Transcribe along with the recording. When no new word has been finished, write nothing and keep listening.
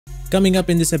Coming up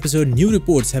in this episode, new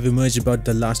reports have emerged about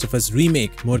The Last of Us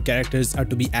Remake, more characters are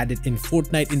to be added in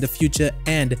Fortnite in the future,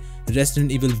 and Resident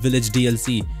Evil Village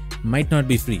DLC might not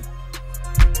be free.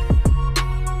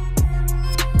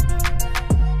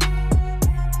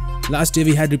 Last year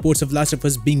we had reports of Last of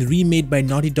Us being remade by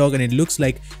Naughty Dog, and it looks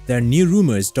like there are new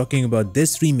rumors talking about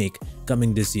this remake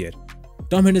coming this year.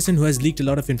 Tom Henderson, who has leaked a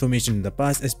lot of information in the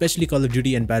past, especially Call of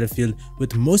Duty and Battlefield,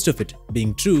 with most of it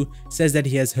being true, says that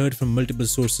he has heard from multiple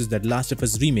sources that Last of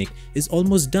Us Remake is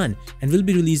almost done and will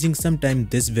be releasing sometime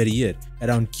this very year,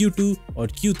 around Q2 or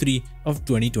Q3 of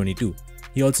 2022.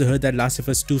 He also heard that Last of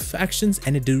Us 2 factions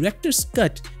and a director's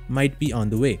cut might be on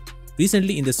the way.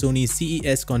 Recently in the Sony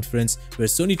CES conference, where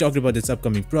Sony talked about its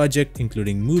upcoming project,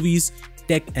 including movies,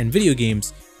 tech and video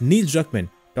games, Neil Druckmann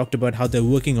talked about how they're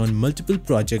working on multiple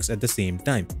projects at the same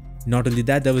time. Not only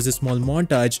that, there was a small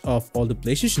montage of all the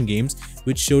PlayStation games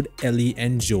which showed Ellie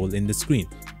and Joel in the screen.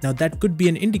 Now that could be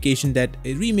an indication that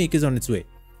a remake is on its way.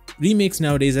 Remakes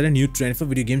nowadays are a new trend for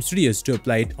video game studios to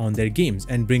apply it on their games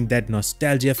and bring that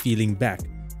nostalgia feeling back.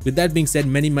 With that being said,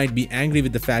 many might be angry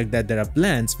with the fact that there are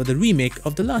plans for the remake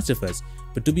of The Last of Us.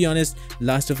 But to be honest,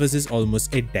 Last of Us is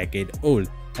almost a decade old,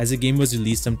 as the game was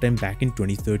released sometime back in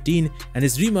 2013 and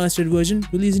its remastered version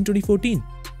released in 2014.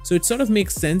 So it sort of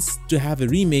makes sense to have a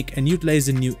remake and utilize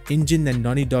the new engine that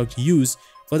Naughty Dog used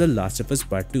for The Last of Us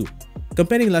Part 2.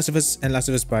 Comparing Last of Us and Last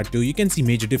of Us Part 2, you can see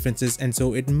major differences, and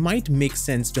so it might make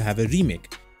sense to have a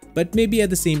remake. But maybe at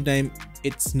the same time,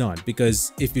 it's not,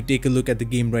 because if you take a look at the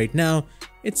game right now,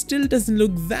 it still doesn't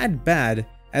look that bad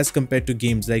as compared to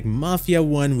games like Mafia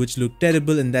 1, which looked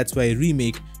terrible, and that's why a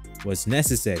remake was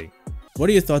necessary. What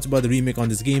are your thoughts about the remake on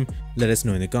this game? Let us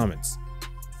know in the comments.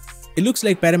 It looks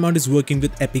like Paramount is working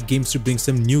with Epic Games to bring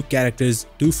some new characters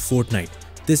to Fortnite.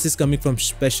 This is coming from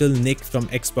Special Nick from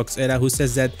Xbox Era, who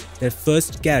says that their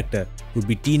first character would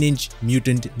be Teenage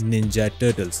Mutant Ninja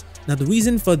Turtles. Now the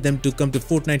reason for them to come to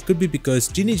Fortnite could be because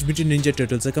Teenage Mutant Ninja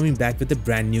Turtles are coming back with a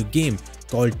brand new game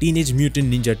called Teenage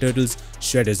Mutant Ninja Turtles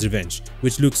Shredder's Revenge,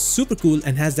 which looks super cool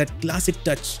and has that classic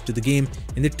touch to the game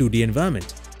in the 2D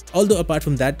environment. Although apart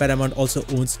from that, Paramount also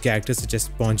owns characters such as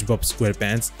SpongeBob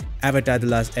SquarePants, Avatar The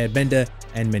Last Airbender,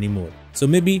 and many more. So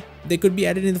maybe they could be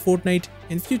added in the Fortnite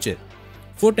in future.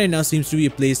 Fortnite now seems to be a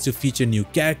place to feature new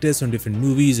characters from different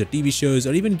movies or TV shows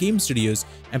or even game studios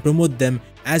and promote them,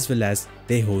 as well as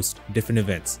they host different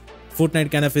events. Fortnite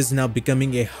kind of is now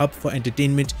becoming a hub for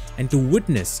entertainment and to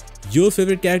witness your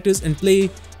favorite characters and play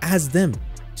as them.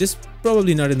 Just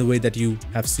probably not in the way that you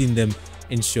have seen them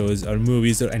in shows or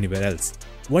movies or anywhere else.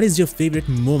 What is your favorite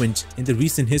moment in the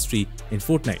recent history in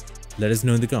Fortnite? Let us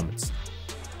know in the comments.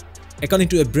 According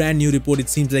to a brand new report, it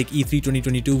seems like E3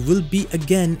 2022 will be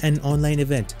again an online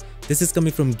event. This is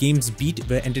coming from GamesBeat,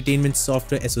 where Entertainment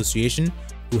Software Association,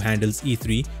 who handles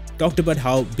E3, talked about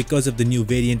how because of the new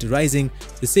variant rising,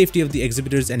 the safety of the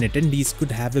exhibitors and attendees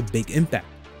could have a big impact,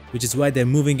 which is why they're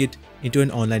moving it into an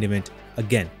online event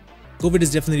again. COVID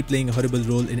is definitely playing a horrible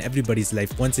role in everybody's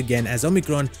life once again, as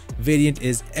Omicron variant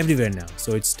is everywhere now,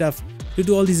 so it's tough to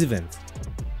do all these events.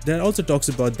 There are also talks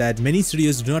about that many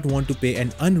studios do not want to pay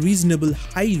an unreasonable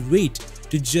high rate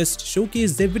to just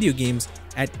showcase their video games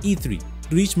at E3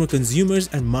 to reach more consumers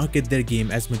and market their game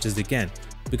as much as they can,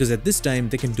 because at this time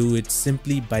they can do it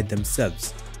simply by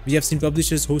themselves. We have seen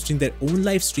publishers hosting their own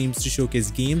live streams to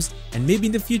showcase games, and maybe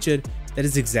in the future that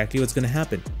is exactly what's going to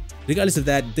happen. Regardless of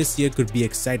that, this year could be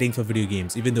exciting for video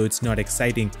games, even though it's not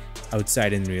exciting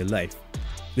outside in real life.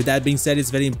 With that being said, it's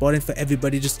very important for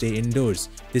everybody to stay indoors.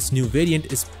 This new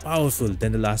variant is powerful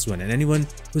than the last one, and anyone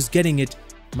who's getting it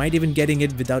might even getting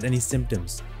it without any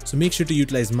symptoms. So make sure to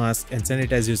utilize masks and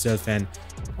sanitize yourself, and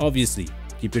obviously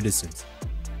keep your distance.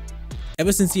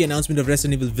 Ever since the announcement of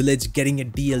Resident Evil Village getting a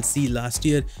DLC last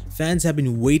year, fans have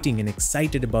been waiting and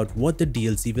excited about what the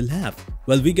DLC will have.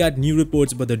 Well, we got new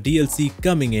reports about the DLC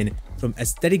coming in from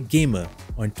Aesthetic Gamer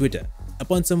on Twitter.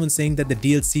 Upon someone saying that the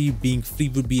DLC being free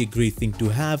would be a great thing to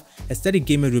have, Aesthetic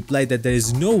Gamer replied that there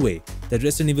is no way that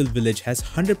Resident Evil Village has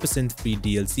 100% free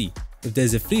DLC. If there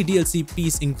is a free DLC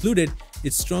piece included,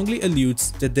 it strongly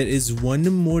alludes that there is one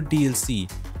more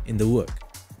DLC in the work.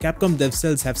 Capcom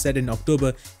themselves have said in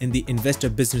October in the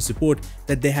Investor Business Report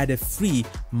that they had a free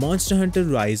Monster Hunter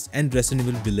Rise and Resident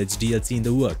Evil Village DLC in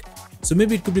the work. So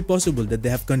maybe it could be possible that they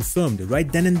have confirmed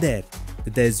right then and there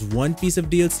that there is one piece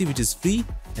of DLC which is free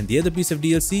and the other piece of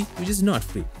DLC which is not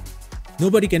free.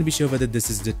 Nobody can be sure whether this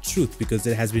is the truth because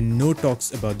there has been no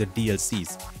talks about the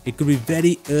DLCs. It could be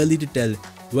very early to tell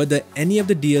whether any of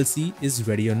the DLC is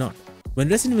ready or not. When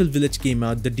Resident Evil Village came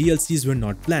out, the DLCs were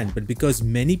not planned, but because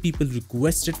many people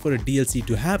requested for a DLC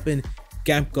to happen,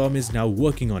 Capcom is now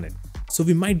working on it. so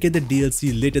we might get the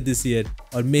DLC later this year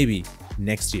or maybe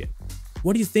next year.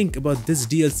 What do you think about this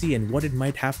DLC and what it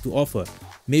might have to offer?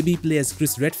 Maybe play as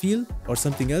Chris Redfield or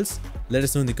something else? Let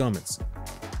us know in the comments.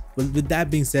 Well, with that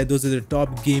being said, those are the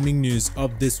top gaming news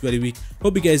of this very week.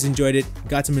 Hope you guys enjoyed it,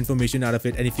 got some information out of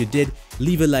it, and if you did,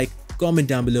 leave a like, comment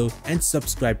down below, and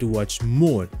subscribe to watch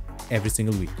more every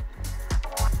single week.